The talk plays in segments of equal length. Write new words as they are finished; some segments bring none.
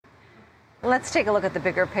Let's take a look at the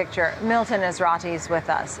bigger picture. Milton Ezrati is with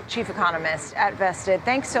us, chief economist at Vested.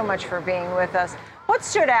 Thanks so much for being with us. What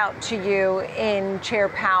stood out to you in Chair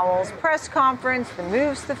Powell's press conference, the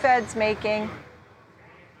moves the Fed's making?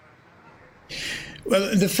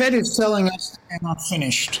 Well, the Fed is telling us they're not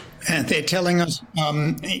finished. And they're telling us,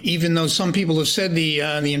 even though some people have said the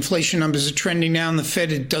inflation numbers are trending down, the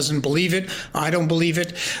Fed doesn't believe it. I don't believe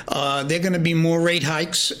it. They're going to be more rate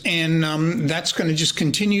hikes, and that's going to just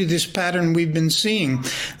continue this pattern we've been seeing,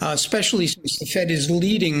 especially since the Fed is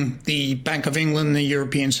leading the Bank of England, the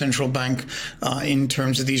European Central Bank, in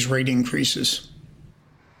terms of these rate increases.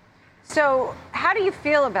 So how do you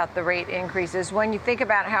feel about the rate increases when you think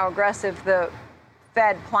about how aggressive the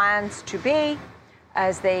Fed plans to be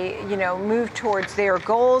as they, move towards their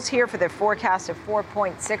goals here for their forecast of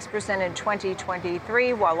 4.6% in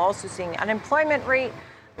 2023, while also seeing unemployment rate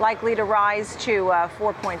likely to rise to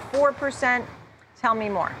 4.4%? Tell me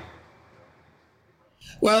more.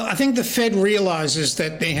 Well, I think the Fed realizes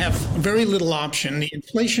that they have very little option. The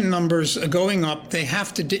inflation numbers are going up. They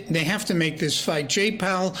have to make this fight. Jay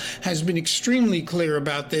Powell has been extremely clear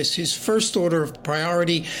about this. His first order of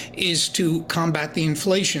priority is to combat the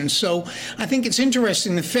inflation. So I think it's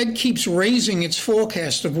interesting. The Fed keeps raising its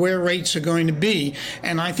forecast of where rates are going to be,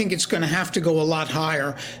 and I think it's going to have to go a lot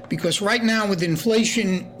higher, because right now with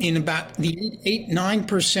inflation in about the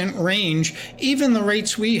 8-9% range, even the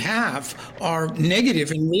rates we have are negative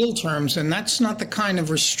in real terms, and that's not the kind of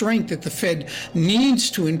restraint that the Fed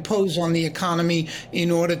needs to impose on the economy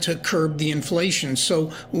in order to curb the inflation.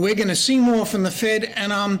 So we're going to see more from the Fed,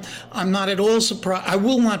 and I'm not at all surprised. I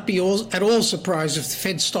will not be at all surprised if the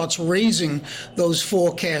Fed starts raising those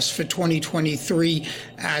forecasts for 2023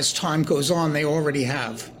 as time goes on. They already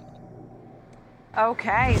have.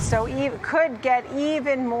 Okay, so it could get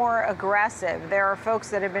even more aggressive. There are folks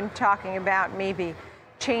that have been talking about maybe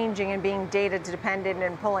changing and being data dependent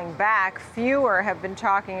and pulling back. Fewer have been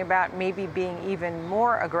talking about maybe being even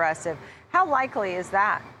more aggressive. How likely is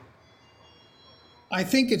that? I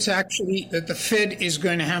think it's actually that the Fed is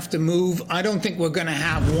going to have to move. I don't think we're going to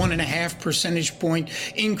have 1.5 percentage point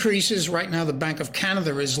increases. Right now, the Bank of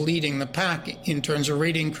Canada is leading the pack in terms of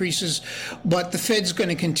rate increases. But the Fed's going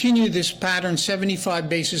to continue this pattern, 75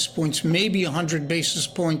 basis points, maybe 100 basis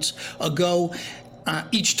points ago.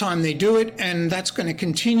 Each time they do it, and that's going to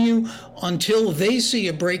continue until they see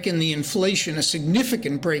a break in the inflation, a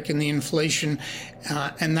significant break in the inflation,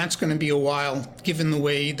 and that's going to be a while, given the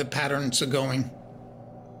way the patterns are going.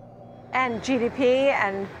 And GDP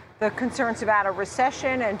and the concerns about a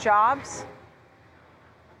recession and jobs?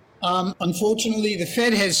 Unfortunately, the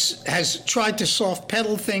Fed has tried to soft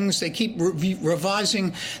pedal things. They keep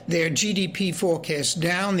revising their GDP forecast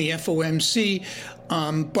down, the FOMC.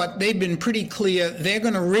 But they've been pretty clear they're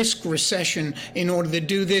going to risk recession in order to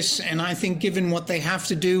do this. And I think given what they have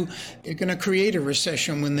to do, they're going to create a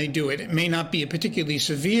recession when they do it. It may not be a particularly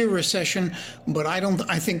severe recession, but I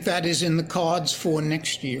think that is in the cards for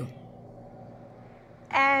next year.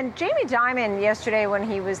 And Jamie Dimon yesterday, when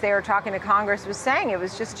he was there talking to Congress, was saying it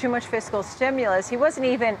was just too much fiscal stimulus. He wasn't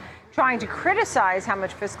even trying to criticize how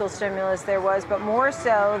much fiscal stimulus there was, but more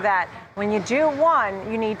so that when you do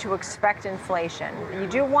one, you need to expect inflation. You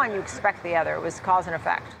do one, you expect the other. It was cause and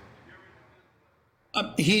effect.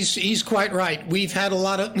 He's quite right. We have had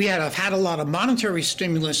a lot of monetary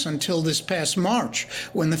stimulus until this past March,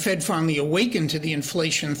 when the Fed finally awakened to the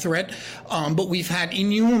inflation threat. But we've had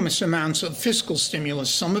enormous amounts of fiscal stimulus.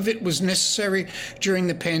 Some of it was necessary during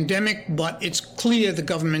the pandemic, but it's clear the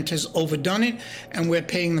government has overdone it, and we're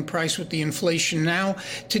paying the price with the inflation now.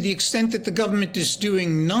 To the extent that the government is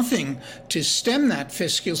doing nothing to stem that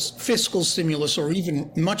fiscal stimulus, or even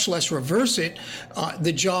much less reverse it,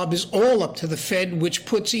 the job is all up to the Fed, which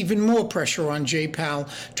puts even more pressure on Jay Powell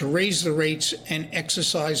to raise the rates and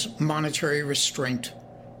exercise monetary restraint.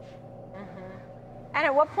 And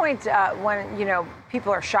at what point, when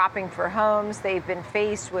people are shopping for homes, they've been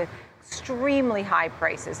faced with extremely high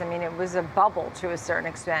prices. I mean, it was a bubble to a certain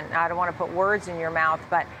extent. I don't want to put words in your mouth,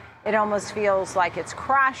 but it almost feels like it's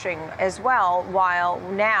crashing as well, while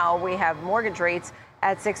now we have mortgage rates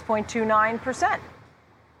at 6.29%.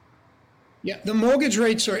 Yeah, the mortgage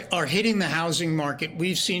rates are hitting the housing market.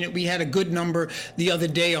 We've seen it. We had a good number the other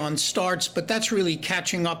day on starts, but that's really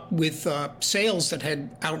catching up with sales that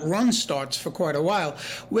had outrun starts for quite a while.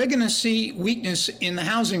 We're going to see weakness in the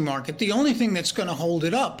housing market. The only thing that's going to hold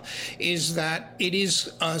it up is that it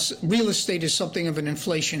is real estate is something of an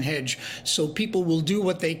inflation hedge. So people will do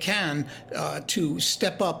what they can to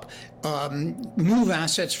step up move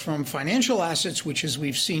assets from financial assets, which, as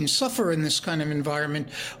we've seen, suffer in this kind of environment,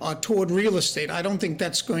 toward real estate. I don't think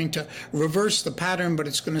that's going to reverse the pattern, but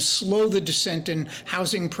it's going to slow the descent in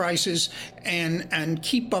housing prices and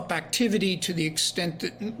keep up activity to the extent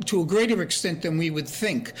that, to a greater extent than we would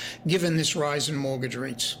think, given this rise in mortgage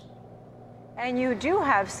rates. And you do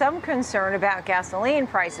have some concern about gasoline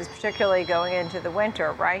prices, particularly going into the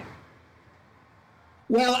winter, right?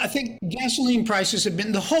 Well, I think gasoline prices have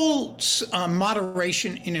been, the whole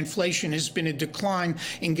moderation in inflation has been a decline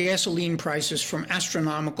in gasoline prices from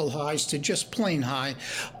astronomical highs to just plain high.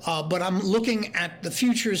 But I'm looking at the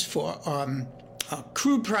futures for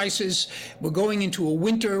crude prices. We're going into a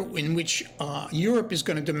winter in which Europe is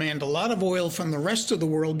going to demand a lot of oil from the rest of the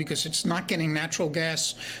world because it's not getting natural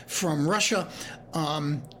gas from Russia.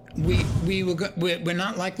 We're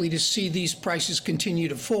not likely to see these prices continue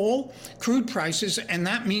to fall, crude prices, and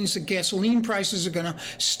that means that gasoline prices are going to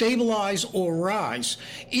stabilize or rise.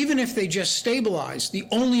 Even if they just stabilize, the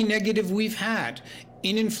only negative we've had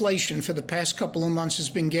in inflation for the past couple of months has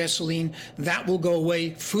been gasoline. That will go away.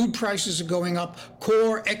 Food prices are going up.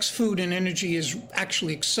 Core ex-food and energy is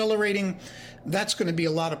actually accelerating. That's going to be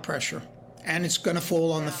a lot of pressure, and it's going to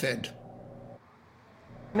fall on the Fed.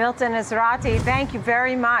 Milton Ezrati, thank you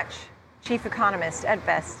very much, Chief Economist at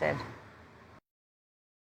Vested.